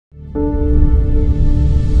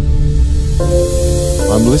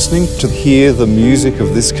I'm listening to hear the music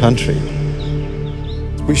of this country.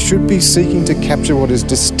 We should be seeking to capture what is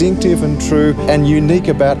distinctive and true and unique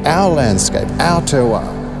about our landscape, our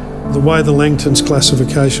terroir. The way the Langtons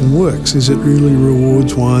classification works is it really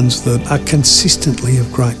rewards wines that are consistently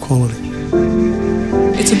of great quality.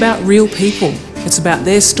 It's about real people. It's about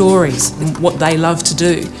their stories and what they love to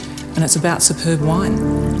do. And it's about superb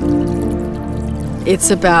wine.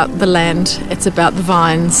 It's about the land, it's about the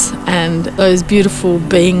vines and those beautiful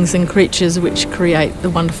beings and creatures which create the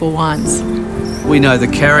wonderful wines. We know the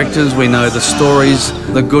characters, we know the stories,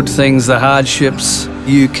 the good things, the hardships.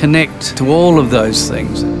 You connect to all of those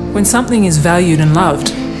things. When something is valued and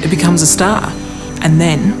loved, it becomes a star, and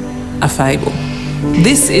then a fable.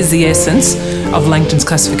 This is the essence of Langton's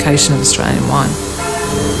classification of Australian wine.